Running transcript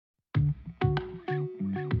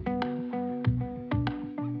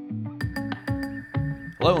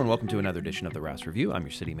Hello and welcome to another edition of the Rouse Review. I'm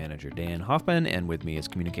your city manager, Dan Hoffman, and with me is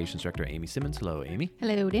communications director Amy Simmons. Hello, Amy.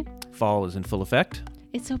 Hello, Dan. Fall is in full effect.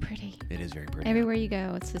 It's so pretty. It is very pretty. Everywhere you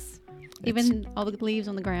go, it's just, even all the leaves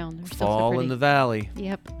on the ground are still so Fall pretty. in the valley.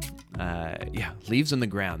 Yep. Yeah, leaves on the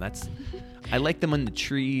ground. I like them on the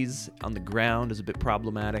trees. On the ground is a bit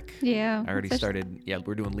problematic. Yeah. I already started. Yeah,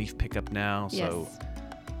 we're doing leaf pickup now, so Yes.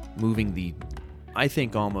 moving the, I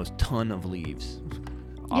think, almost ton of leaves.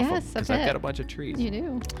 Yes, I because I've bet. got a bunch of trees. You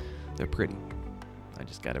do. They're pretty. I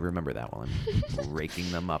just got to remember that while I'm raking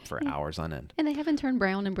them up for hours on end. And they haven't turned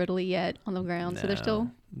brown and brittly yet on the ground, so they're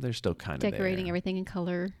still kind of decorating everything in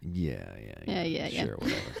color. Yeah. Yeah. Sure,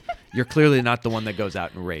 whatever. You're clearly not the one that goes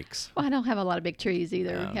out and rakes. Well, I don't have a lot of big trees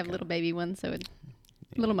either. Oh, I have okay. little baby ones, so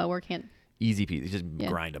little mower can't. Easy peasy. Just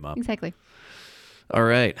grind them up. Exactly. All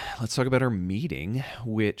right. Let's talk about our meeting,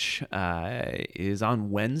 which is on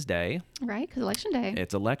Wednesday. Right, because election day.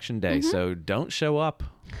 It's election day, so don't show up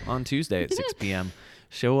on Tuesday at 6 p.m.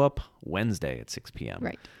 Show up Wednesday at 6 p.m.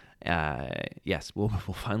 Right. Yes, we'll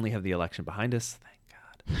finally have the election behind us.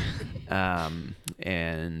 Thank God.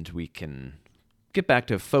 And we can get back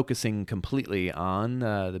to focusing completely on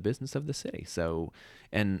the business of the city. So,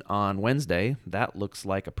 and on Wednesday, that looks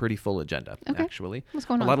like a pretty full agenda, Okay. actually. What's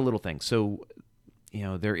going on? A lot of little things. So,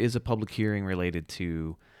 there is a public hearing related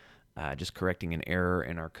to just correcting an error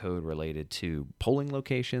in our code related to polling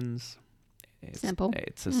locations. Simple.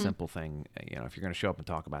 It's a simple thing. If you're going to show up and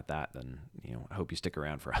talk about that, then I hope you stick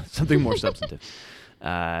around for something more substantive.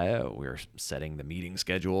 We're setting the meeting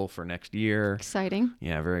schedule for next year. Exciting.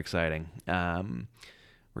 Yeah, very exciting.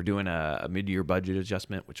 We're doing a mid-year budget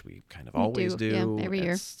adjustment, which we kind of always do. Yeah, every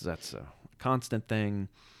year. That's a constant thing.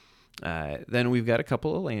 Then we've got a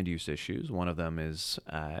couple of land use issues. One of them is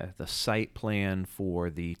the site plan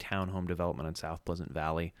for the townhome development in South Pleasant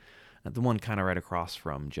Valley, the one kind of right across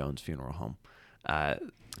from Jones Funeral Home.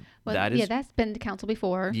 That's been to council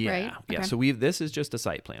before, right? Yeah. Okay. So this is just a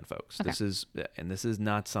site plan, folks. Okay. This is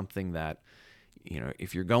not something that,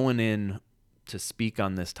 if you're going in to speak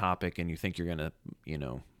on this topic and you think you're gonna,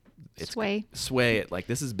 sway it. Like,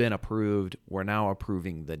 this has been approved. We're now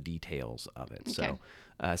approving the details of it. Okay. So,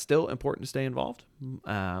 still important to stay involved.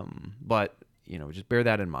 But just bear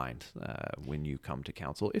that in mind when you come to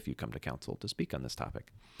council, if you come to council to speak on this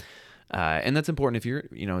topic. And that's important if you're,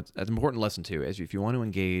 that's an important lesson too, as if you want to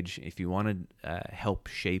engage, if you want to help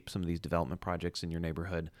shape some of these development projects in your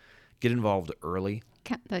neighborhood, get involved early.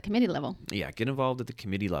 The committee level. Yeah, get involved at the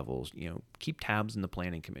committee levels. Keep tabs in the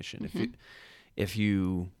planning commission. If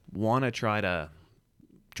you want to try to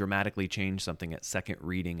dramatically change something at second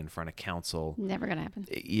reading in front of council, Never gonna happen.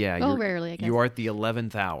 Yeah, Well, rarely, I guess. You are at the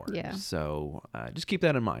 11th hour. Yeah. So just keep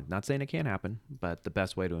that in mind. Not saying it can't happen, but the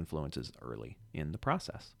best way to influence is early in the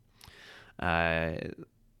process.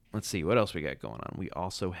 Let's see what else we got going on. We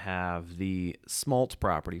also have the Smaltz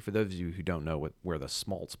property. For those of you who don't know where the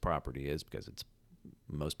Smaltz property is, because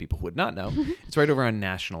most people would not know, it's right over on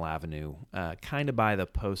National Avenue, kind of by the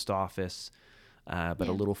post office, but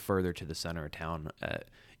a little further to the center of town.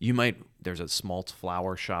 There's a Smaltz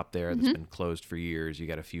flower shop there that's been closed for years. You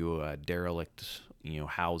got a few derelict,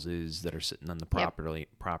 houses that are sitting on the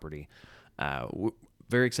property. We're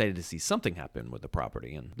very excited to see something happen with the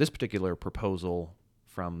property. And this particular proposal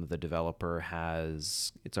from the developer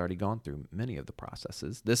it's already gone through many of the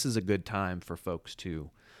processes. This is a good time for folks to,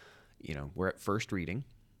 we're at first reading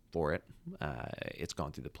for it. It's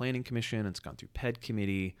gone through the planning commission. It's gone through PED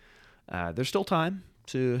committee. There's still time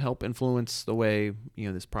to help influence the way,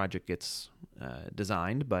 this project gets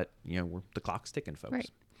designed, but, the clock's ticking, folks.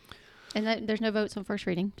 Right. And there's no votes on first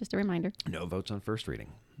reading, just a reminder. No votes on first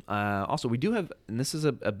reading. Also, we do have, and this is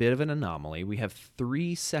a bit of an anomaly, we have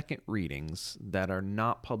 3 second readings that are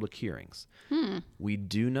not public hearings. We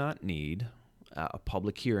do not need a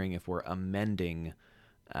public hearing if we're amending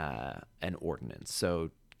an ordinance.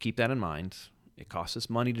 So keep that in mind. It costs us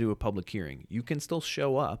money to do a public hearing. You can still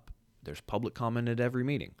show up. There's public comment at every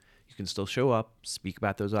meeting. You can still show up, speak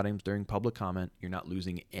about those items during public comment. You're not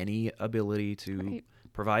losing any ability to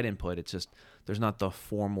provide input. It's just there's not the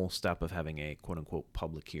formal step of having a quote-unquote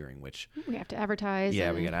public hearing, which we have to advertise.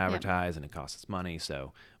 Yeah, we got to advertise, and it costs us money.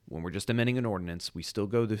 So when we're just amending an ordinance, we still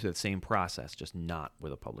go through the same process, just not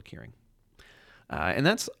with a public hearing. And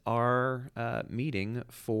that's our meeting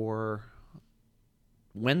for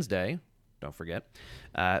Wednesday. Don't forget.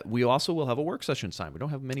 We also will have a work session time. We don't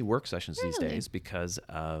have many work sessions these days because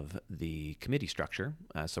of the committee structure.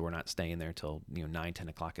 So we're not staying there till 9, 10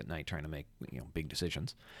 o'clock at night trying to make big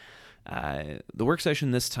decisions. The work session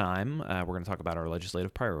this time, we're going to talk about our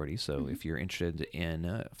legislative priorities. So if you're interested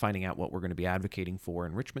in finding out what we're going to be advocating for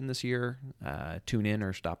in Richmond this year, tune in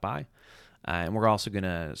or stop by. And we're also going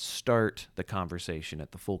to start the conversation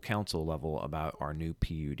at the full council level about our new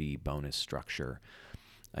PUD bonus structure.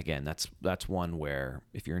 Again, that's one where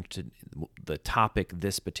if you're interested, the topic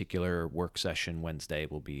this particular work session Wednesday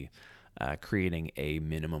will be creating a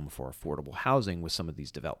minimum for affordable housing with some of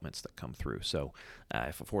these developments that come through. So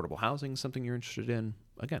if affordable housing is something you're interested in,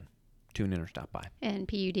 again, tune in or stop by. And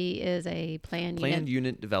PUD is a planned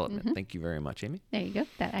unit development. Mm-hmm. Thank you very much, Amy. There you go.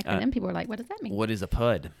 That acronym, people are like, what does that mean? What is a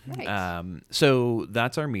PUD? Right. So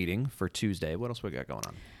that's our meeting for Tuesday. What else we got going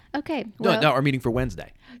on? Okay. Well, no, our meeting for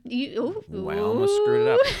Wednesday. I almost screwed it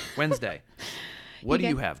up. Wednesday. What do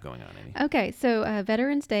you have going on, Amy? Okay, so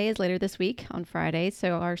Veterans Day is later this week on Friday.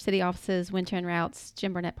 So our city offices, Winter Routes,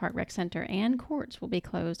 Jim Burnett Park Rec Center, and courts will be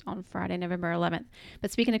closed on Friday, November 11th.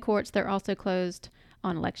 But speaking of courts, they're also closed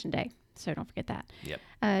on Election Day. So don't forget that.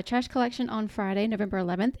 Yep. Trash collection on Friday, November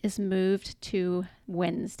 11th, is moved to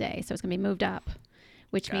Wednesday. So it's going to be moved up,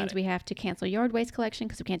 which means we have to cancel yard waste collection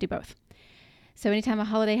because we can't do both. So anytime a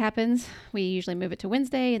holiday happens, we usually move it to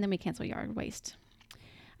Wednesday, and then we cancel yard waste.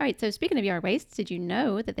 All right, so speaking of yard waste, did you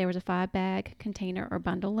know that there was a 5-bag container or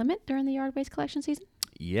bundle limit during the yard waste collection season?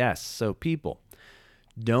 Yes. So people,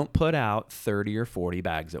 don't put out 30 or 40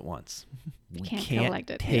 bags at once. We can't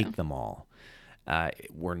take them all.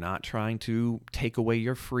 We're not trying to take away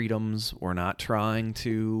your freedoms. We're not trying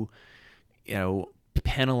to,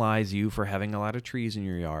 penalize you for having a lot of trees in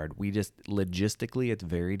your yard. We just logistically, it's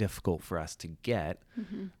very difficult for us to get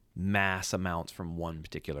mass amounts from one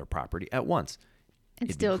particular property at once.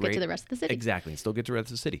 And still get to the rest of the city. Exactly. And still get to the rest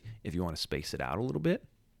of the city. If you want to space it out a little bit,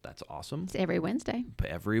 that's awesome. It's every Wednesday.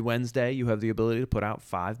 Every Wednesday, you have the ability to put out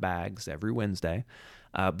 5 bags every Wednesday.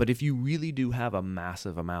 But if you really do have a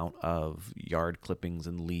massive amount of yard clippings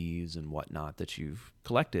and leaves and whatnot that you've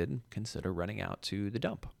collected, consider running out to the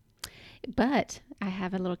dump. But I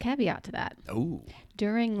have a little caveat to that. Oh.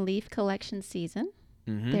 During leaf collection season,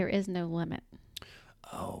 there is no limit.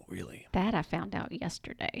 Oh, really? That I found out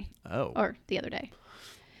yesterday. Oh. Or the other day.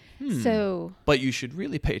 So. But you should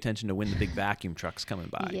really pay attention to when the big vacuum truck's coming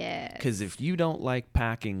by. Yes. Because if you don't like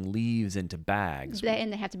packing leaves into bags.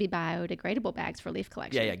 And they have to be biodegradable bags for leaf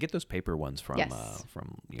collection. Yeah. Get those paper ones from Lowe's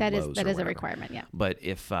that is a requirement, yeah. But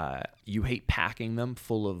if you hate packing them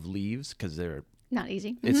full of leaves because they're not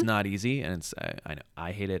easy. It's not easy, and it's I know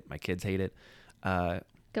I hate it. My kids hate it.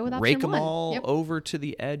 Go with option rake them one. all over to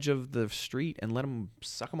the edge of the street and let them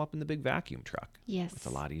suck them up in the big vacuum truck. Yes, it's a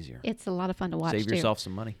lot easier. It's a lot of fun to watch. Save yourself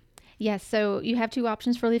some money. Yes, so you have 2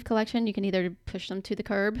 options for leaf collection. You can either push them to the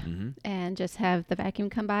curb and just have the vacuum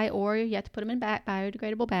come by, or you have to put them in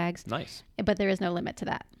biodegradable bags. Nice. But there is no limit to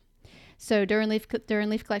that. So during leaf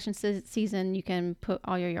collection season, you can put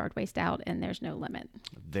all your yard waste out, and there's no limit.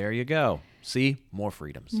 There you go. See, more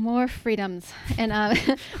freedoms. More freedoms, and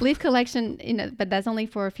leaf collection, but that's only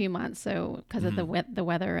for a few months. So because of the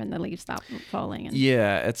weather and the leaves stop falling.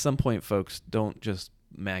 Yeah, at some point, folks, don't just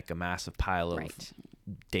make a massive pile of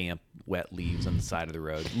damp, wet leaves on the side of the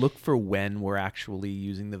road. Look for when we're actually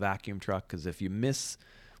using the vacuum truck, because if you miss,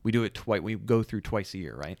 we do it twice. We go through twice a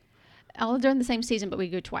year, right? All during the same season, but we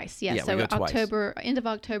go twice. Yes. Yeah, so we go October, end of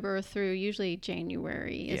October through usually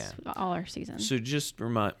January is all our season. So just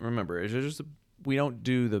remember, we don't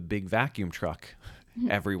do the big vacuum truck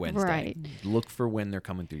every Wednesday. Right. Look for when they're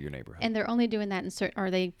coming through your neighborhood. And they're only doing that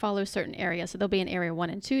or they follow certain areas. So they'll be in area 1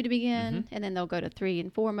 and 2 to begin, and then they'll go to 3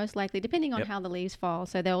 and 4 most likely, depending on how the leaves fall.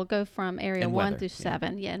 So they'll go from area 1 through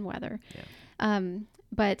 7. Yeah, and weather. Yeah.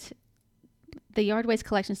 But the yard waste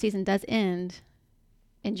collection season does end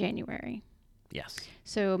in January. Yes.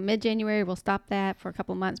 So mid-January, we'll stop that for a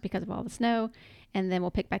couple months because of all the snow, and then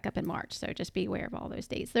we'll pick back up in March. So just be aware of all those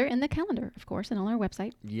dates. They're in the calendar, of course, and on our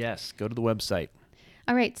website. Yes, go to the website.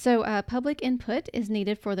 All right, so public input is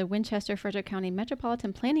needed for the Winchester-Frederick County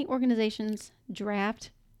Metropolitan Planning Organization's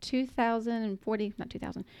draft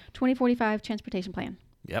 2045 Transportation Plan.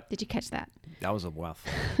 Yep. Did you catch that? That was a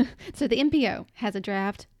mouthful. So the MPO has a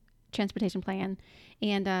draft transportation plan,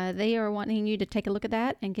 and they are wanting you to take a look at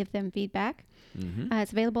that and give them feedback.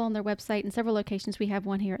 It's available on their website in several locations. We have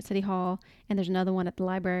one here at City Hall, and there's another one at the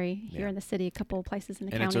library here in the city, a couple of places in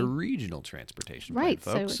the county. And it's a regional transportation plan, right,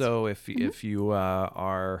 folks. So if you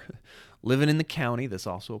are living in the county, this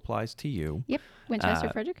also applies to you. Yep, Winchester,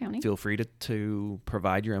 Frederick County. Feel free to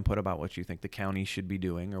provide your input about what you think the county should be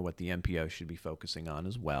doing or what the MPO should be focusing on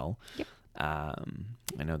as well. Yep. I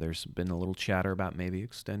know there's been a little chatter about maybe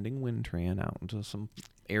extending Wintran out into some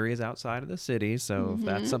areas outside of the city. So if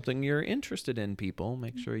that's something you're interested in, people,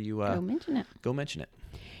 make sure you go mention it.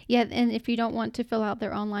 Yeah, and if you don't want to fill out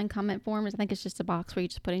their online comment forms, I think it's just a box where you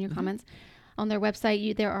just put in your comments. On their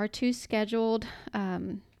website, there are 2 scheduled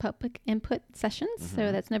public input sessions.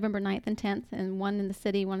 So that's November 9th and 10th, and one in the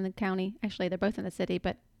city, one in the county. Actually, they're both in the city,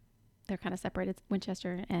 but they're kind of separated,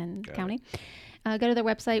 Winchester and county. Go to their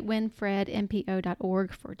website,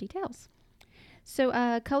 winfredmpo.org, for details.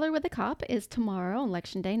 So Color with the Cop is tomorrow, on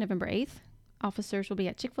Election Day, November 8th. Officers will be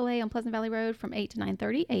at Chick-fil-A on Pleasant Valley Road from 8 to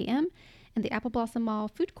 9:30 a.m. and the Apple Blossom Mall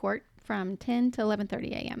food court from 10 to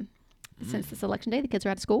 11:30 a.m. Since it's Election Day, the kids are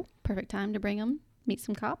out of school. Perfect time to bring them, meet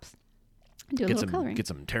some cops, and do a little coloring. Get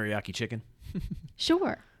some teriyaki chicken.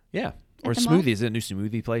 Sure. Yeah. Or smoothies. Is it a new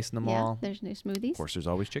smoothie place in the mall? Yeah, there's new smoothies. Of course, there's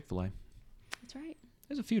always Chick-fil-A. That's right.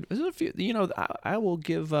 There's a few. You know, I will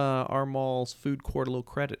give our mall's food court a little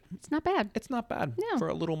credit. It's not bad. It's not bad. No. For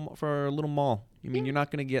a little mall. I mean, you're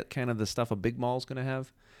not going to get kind of the stuff a big mall's going to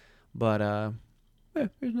have, but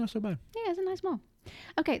it's not so bad. Yeah, it's a nice mall.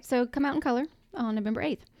 Okay, so come out in color on November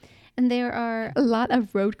 8th. And there are a lot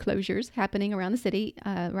of road closures happening around the city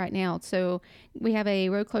right now. So we have a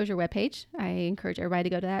road closure webpage. I encourage everybody to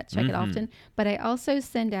go to that, check it often. But I also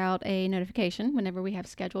send out a notification whenever we have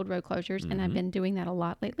scheduled road closures, and I've been doing that a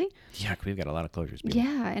lot lately. Yeah, we've got a lot of closures. People.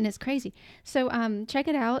 Yeah, and it's crazy. So check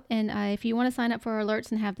it out, and if you want to sign up for our alerts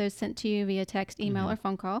and have those sent to you via text, email, or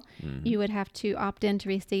phone call, you would have to opt in to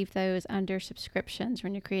receive those under subscriptions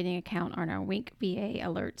when you're creating an account on our Wink VA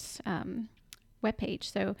alerts webpage.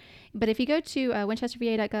 So, but if you go to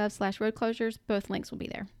winchesterva.gov/road closures, both links will be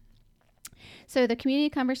there. So the community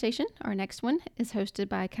conversation, our next one, is hosted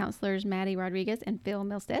by counselors Maddie Rodriguez and Phil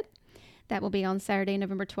Milstead. That will be on Saturday,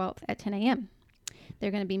 November 12th at 10 a.m. They're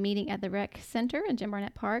going to be meeting at the Rec Center in Jim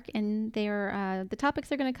Barnett Park, and the topics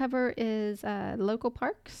they're going to cover is local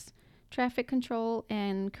parks, traffic control,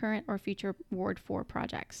 and current or future Ward 4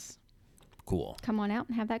 projects. Cool. Come on out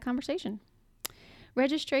and have that conversation.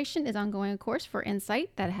 Registration is ongoing, of course, for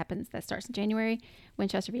Insight. That starts in January,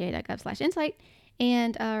 winchesterva.gov/insight.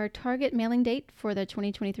 And our target mailing date for the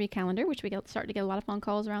 2023 calendar, which we start to get a lot of phone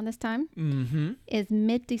calls around this time, is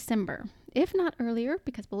mid-December, if not earlier,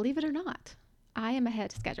 because believe it or not, I am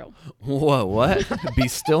ahead of schedule. Whoa, what? Be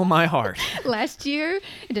still my heart. Last year,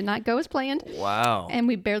 it did not go as planned. Wow. And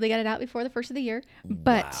we barely got it out before the first of the year.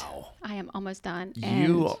 But I am almost done.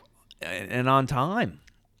 And on time.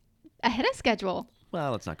 Ahead of schedule.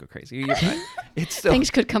 Well, let's not go crazy. It's still, things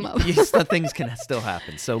could come up. Things can still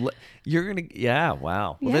happen. So you're going to,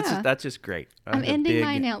 wow. Well, that's just great. I'm ending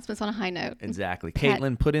my announcements on a high note. Exactly.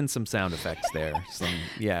 Caitlin, put in some sound effects there.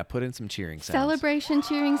 Put in some cheering sounds. Celebration,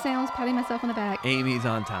 cheering sounds, patting myself on the back. Amy's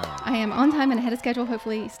on time. I am on time and ahead of schedule,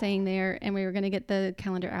 hopefully staying there. And we were going to get the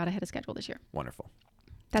calendar out ahead of schedule this year. Wonderful.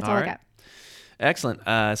 That's all I got. Excellent.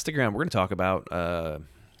 Stick around. We're going to talk about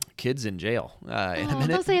kids in jail in a minute.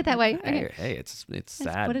 Don't say it that way. Okay. Hey, it's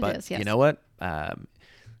sad, what it but is, yes. You know what?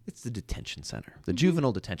 It's the detention center, the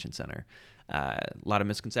juvenile detention center. A lot of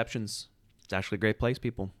misconceptions. It's actually a great place,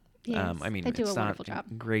 people. Yes, I mean, they do it's a wonderful job.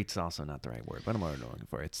 Great's also not the right word, but I'm looking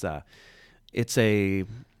for. It's a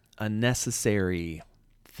necessary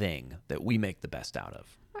thing that we make the best out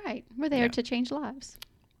of. Right. We're there to change lives.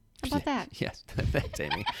 How about that? Yes. Thanks,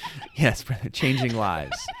 Amy. Yes, changing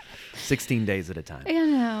lives. 16 days at a time. I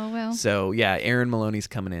know. Well. So, Aaron Maloney's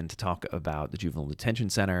coming in to talk about the Juvenile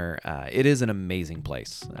Detention Center. It is an amazing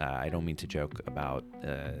place. I don't mean to joke about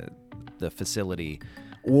the facility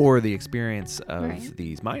or the experience of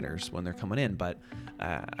these minors when they're coming in, but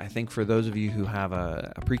I think for those of you who have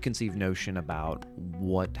a preconceived notion about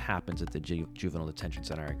what happens at the Juvenile Detention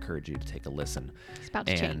Center, I encourage you to take a listen. It's about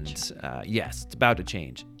to change. Yes, it's about to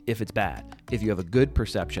change. If it's bad. If you have a good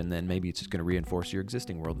perception, then maybe it's just going to reinforce your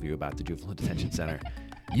existing worldview about the Juvenile Detention Center.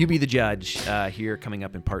 You be the judge here coming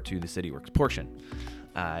up in part 2, the City Works portion.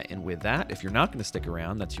 And with that, if you're not going to stick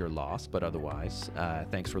around, that's your loss. But otherwise,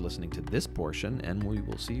 thanks for listening to this portion, and we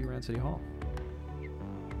will see you around City Hall.